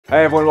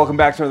Hey everyone, welcome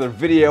back to another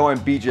video. I'm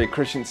BJ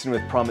Christensen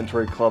with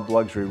Promontory Club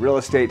Luxury Real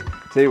Estate.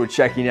 Today we're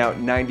checking out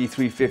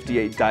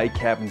 9358 Dye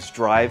Cabins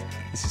Drive.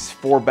 This is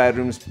 4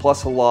 bedrooms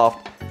plus a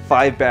loft,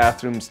 5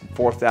 bathrooms,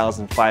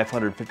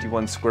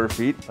 4,551 square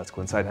feet. Let's go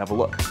inside and have a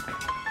look.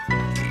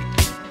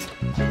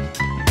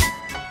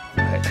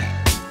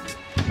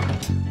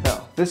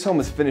 This home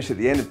was finished at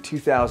the end of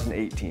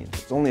 2018.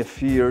 It's only a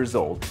few years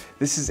old.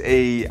 This is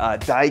a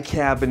dye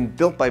cabin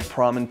built by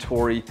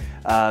Promontory.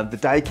 The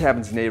Dye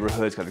Cabins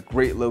neighborhood's got a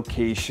great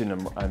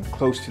location. I'm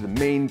close to the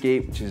main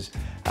gate, which is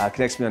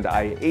connects me onto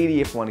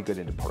I-80 if I want to go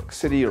into Park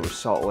City or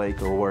Salt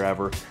Lake or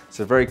wherever. It's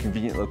a very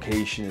convenient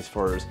location as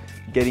far as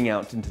getting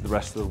out into the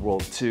rest of the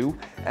world too.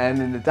 And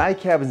then the Dye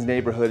Cabins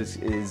neighborhood is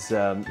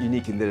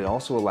unique in that it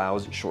also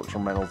allows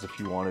short-term rentals if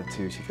you wanted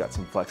to, so you've got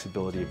some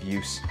flexibility of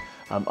use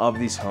of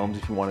these homes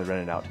if you want to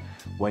rent it out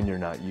when you're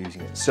not using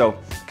it. So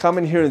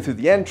coming here and through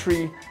the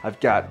entry, I've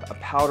got a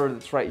powder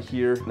that's right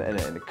here and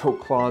a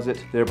coat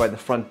closet there by the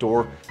front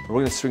door. But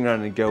we're going to swing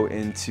around and go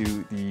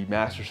into the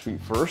master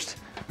suite first,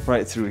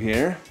 right through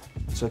here.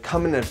 So I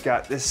come in, I've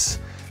got this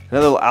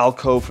another little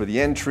alcove for the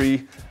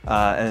entry,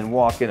 and then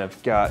walk in,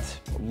 I've got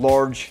a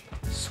large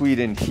suite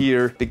in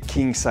here, big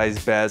king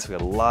size beds. We've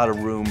got a lot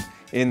of room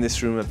in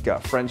this room. I've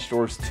got French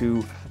doors too.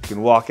 You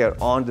can walk out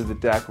onto the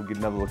deck. We'll get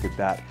another look at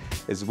that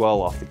as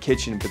well off the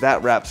kitchen, but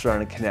that wraps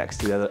around and connects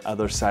to the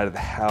other side of the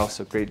house.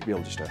 So great to be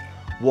able just to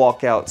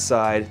walk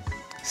outside.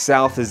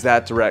 South is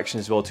that direction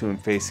as well too,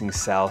 and facing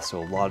south.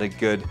 So a lot of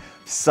good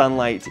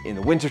sunlight in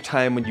the winter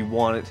time when you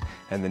want it,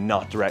 and then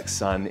not direct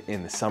sun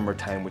in the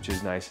summertime, which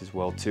is nice as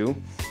well too.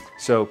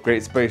 So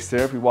great space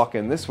there. If we walk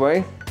in this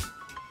way,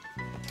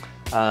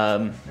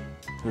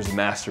 there's a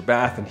master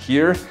bath in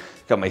here.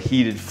 Got my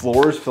heated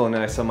floors, feeling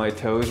nice on my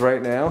toes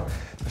right now.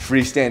 A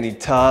freestanding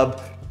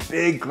tub,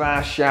 big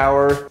glass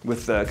shower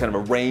with kind of a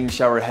rain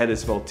shower head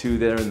as well too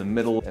there in the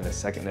middle, and a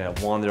second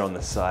wand there on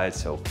the side.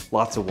 So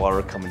lots of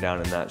water coming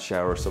down in that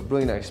shower. So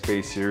really nice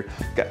space here.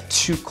 Got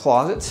 2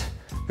 closets.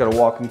 Got a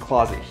walk-in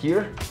closet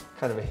here,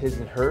 kind of a his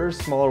and hers,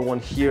 smaller one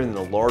here, and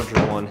then a larger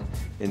one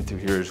in through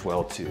here as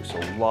well too. So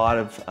a lot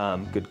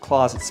of good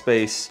closet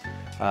space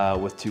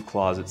with 2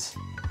 closets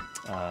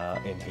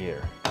in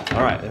here.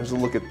 All right, there's a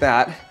look at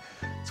that.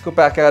 Let's go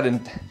back out and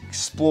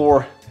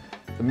explore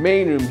the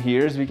main room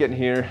here. As we get in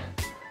here,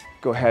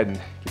 go ahead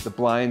and get the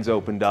blinds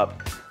opened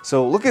up.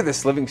 So look at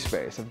this living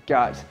space. I've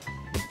got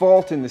the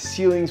vault in the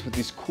ceilings with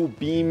these cool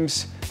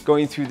beams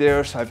going through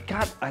there. So I've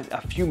got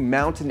a few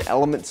mountain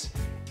elements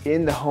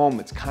in the home.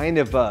 It's kind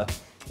of a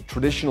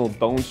traditional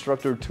bone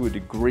structure to a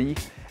degree.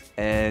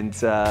 And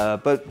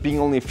but being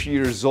only a few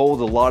years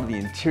old, a lot of the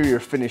interior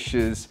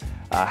finishes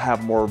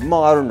have more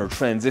modern or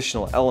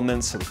transitional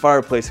elements. So the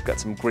fireplace, I've got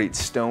some great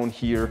stone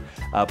here,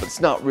 but it's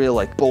not real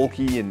like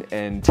bulky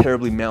and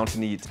terribly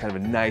mountainy. It's kind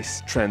of a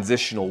nice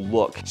transitional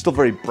look. Still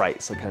very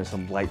bright, so kind of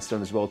some light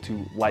stone as well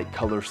too, light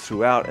colors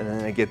throughout, and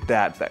then I get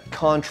that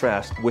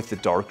contrast with the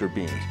darker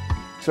beams.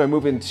 So I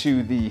move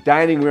into the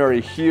dining room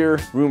area here,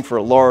 room for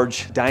a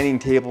large dining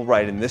table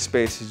right in this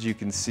space as you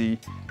can see,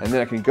 and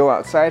then I can go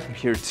outside from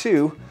here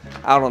too,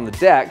 out on the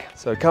deck.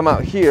 So I come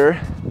out here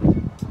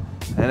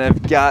and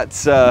I've got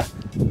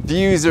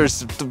views.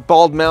 There's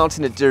Bald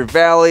Mountain at Deer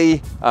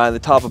Valley, the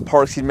top of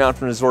Park City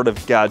Mountain Resort.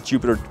 I've got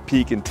Jupiter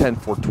Peak and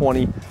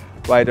 10420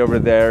 right over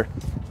there.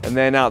 And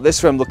then out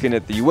this way I'm looking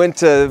at the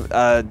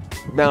Uinta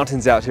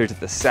Mountains out here to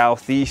the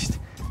southeast.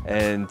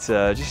 And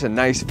just a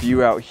nice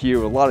view out here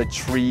with a lot of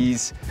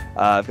trees.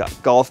 I've got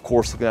golf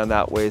course looking down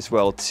that way as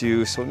well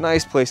too. So a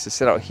nice place to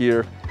sit out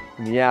here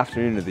in the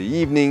afternoon or the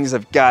evenings.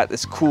 I've got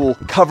this cool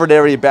covered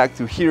area back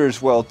through here as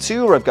well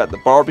too, where I've got the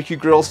barbecue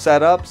grill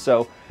set up.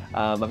 So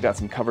I've got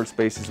some covered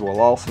space as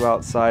well also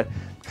outside.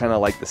 Kind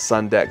of like the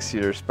sun decks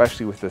here,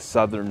 especially with the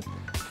southern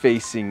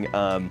facing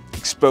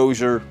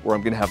exposure, where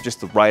I'm gonna have just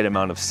the right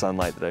amount of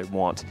sunlight that I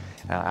want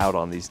out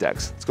on these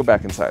decks. Let's go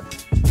back inside.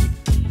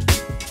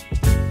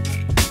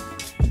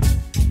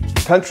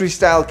 Country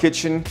style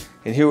kitchen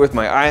in here with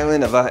my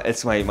island.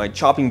 It's my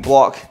chopping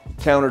block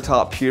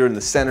countertop here in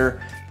the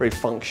center. Very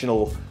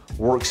functional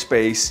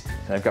workspace.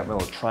 And I've got my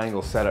little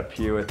triangle setup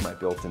here with my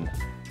built-in,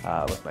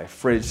 with my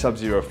fridge,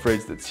 Sub-Zero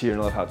fridge that's here.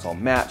 And I love how it's all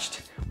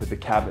matched with the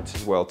cabinets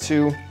as well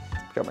too.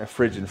 Got my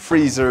fridge and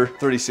freezer,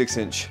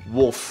 36-inch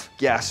Wolf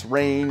gas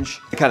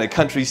range, the kind of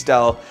country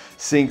style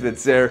sink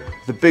that's there,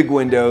 the big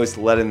windows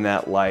let in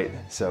that light.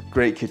 So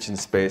great kitchen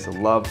space. I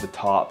love the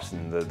tops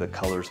and the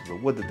colors of the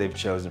wood that they've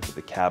chosen for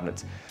the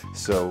cabinets.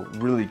 So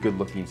really good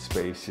looking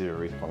space here,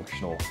 very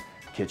functional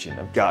kitchen.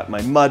 I've got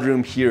my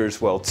mudroom here as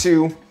well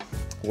too,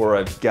 where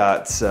I've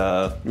got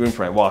room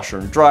for my washer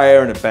and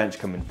dryer and a bench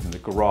coming from the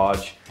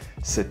garage.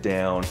 Sit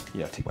down,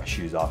 take my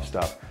shoes off,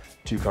 stuff.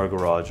 2-car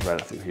garage right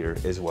up through here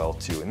as well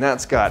too. And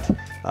that's got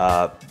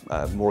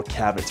more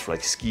cabinets for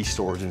like ski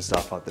storage and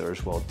stuff out there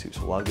as well too.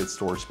 So a lot of good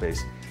storage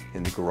space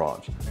in the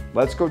garage.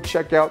 Let's go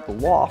check out the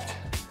loft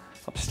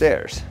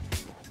upstairs.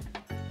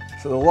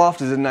 So the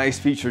loft is a nice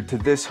feature to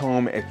this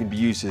home. It can be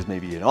used as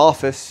maybe an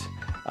office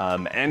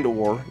and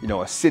or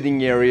a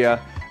sitting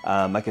area.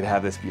 I could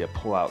have this be a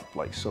pull-out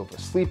like sofa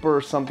sleeper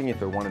or something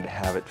if I wanted to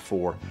have it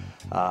for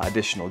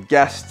additional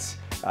guests.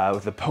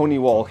 With the pony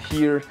wall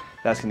here,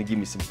 that's going to give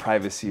me some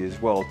privacy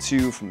as well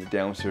too from the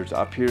downstairs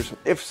up here. So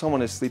if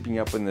someone is sleeping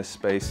up in this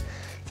space,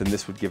 then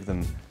this would give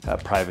them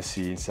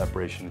privacy and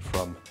separation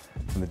from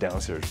the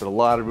downstairs. But a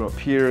lot of room up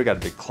here, got a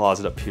big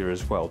closet up here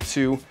as well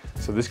too.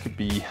 So this could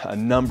be a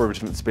number of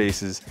different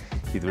spaces,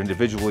 either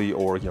individually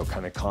or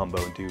kind of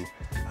combo and do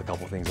a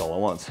couple things all at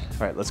once.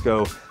 All right, let's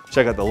go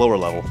check out the lower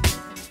level.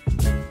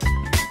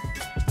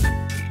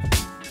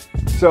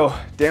 So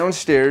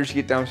downstairs, you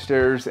get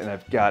downstairs and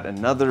I've got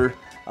another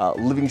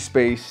living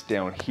space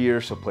down here,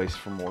 so a place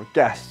for more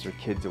guests or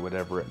kids or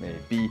whatever it may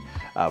be.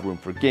 Room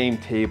for game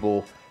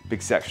table,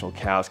 big sectional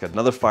couch, got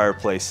another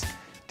fireplace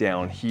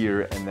down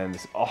here, and then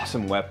this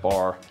awesome wet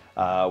bar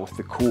with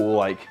the cool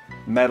like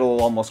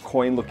metal, almost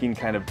coin looking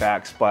kind of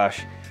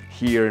backsplash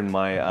here in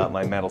my,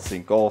 my metal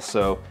sink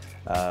also.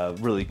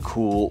 Really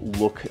cool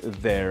look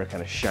there,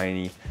 kind of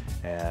shiny,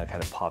 and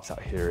kind of pops out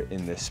here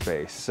in this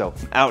space. So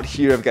out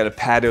here I've got a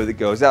patio that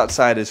goes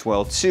outside as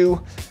well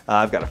too.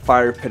 I've got a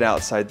fire pit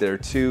outside there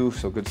too,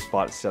 so good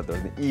spot to sit out there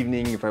in the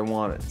evening if I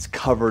want. It's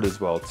covered as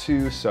well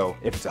too, so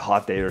if it's a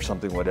hot day or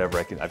something, whatever,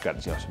 I've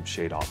got some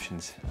shade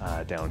options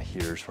down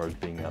here as far as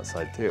being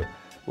outside too.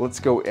 Let's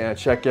go and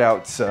check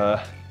out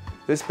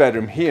this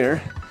bedroom here.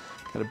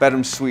 Got a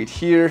bedroom suite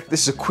here.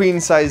 This is a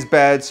queen size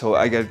bed, so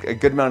I got a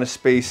good amount of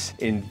space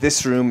in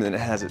this room, and then it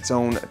has its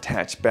own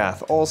attached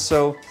bath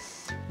also.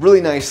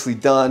 Really nicely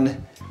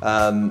done.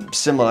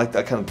 Similar like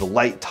that, kind of the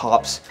light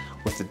tops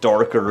with the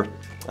darker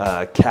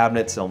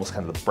cabinets and almost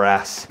kind of the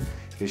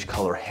brass-ish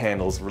color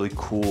handles. Really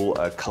cool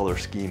color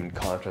scheme and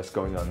contrast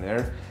going on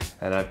there.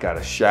 And I've got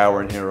a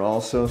shower in here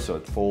also, so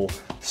it's full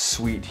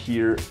suite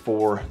here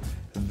for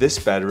this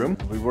bedroom.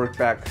 We work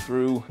back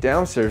through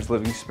downstairs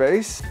living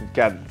space. We've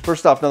got,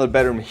 first off, another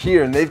bedroom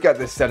here, and they've got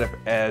this set up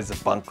as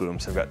a bunk room.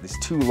 So I've got these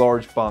two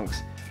large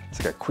bunks. It's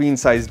got a queen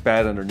size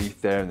bed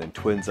underneath there and then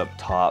twins up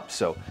top.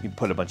 So you can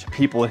put a bunch of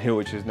people in here,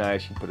 which is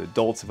nice. You can put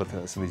adults with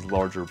some of these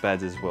larger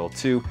beds as well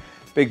too.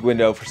 Big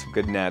window for some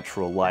good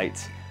natural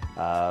light.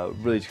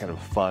 Really just kind of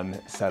a fun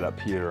setup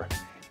here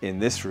in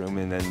this room.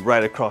 And then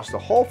right across the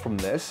hall from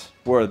this,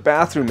 where the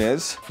bathroom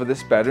is for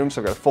this bedroom.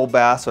 So I've got a full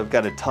bath, so I've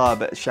got a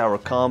tub shower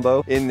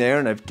combo in there,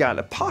 and I've got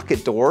a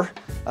pocket door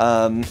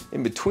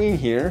in between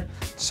here,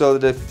 so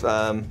that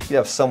if you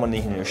have someone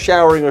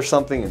showering or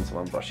something and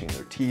someone brushing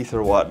their teeth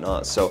or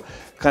whatnot. So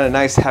kind of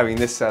nice having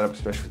this set up,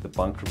 especially with the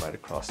bunk room right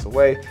across the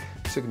way,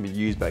 so it can be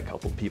used by a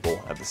couple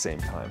people at the same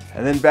time.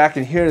 And then back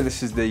in here,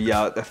 this is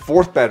the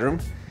fourth bedroom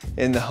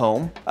in the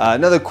home.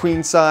 Another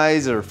queen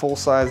size or full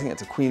size, I think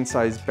it's a queen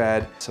size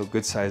bed, so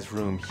good size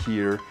room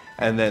here.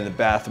 And then the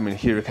bathroom in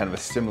here, kind of a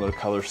similar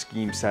color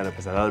scheme setup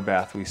as that other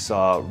bath we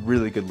saw.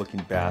 Really good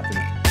looking bath.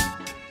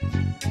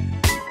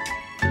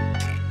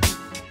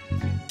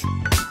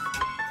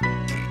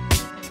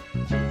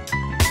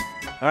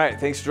 All right,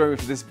 thanks for joining me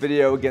for this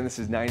video. Again, this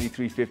is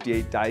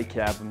 9358 Dyke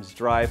Adams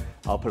Drive.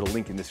 I'll put a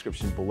link in the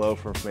description below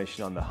for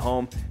information on the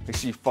home. Make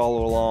sure you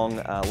follow along,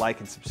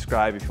 like and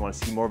subscribe if you want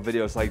to see more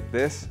videos like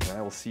this, and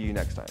I will see you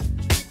next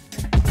time.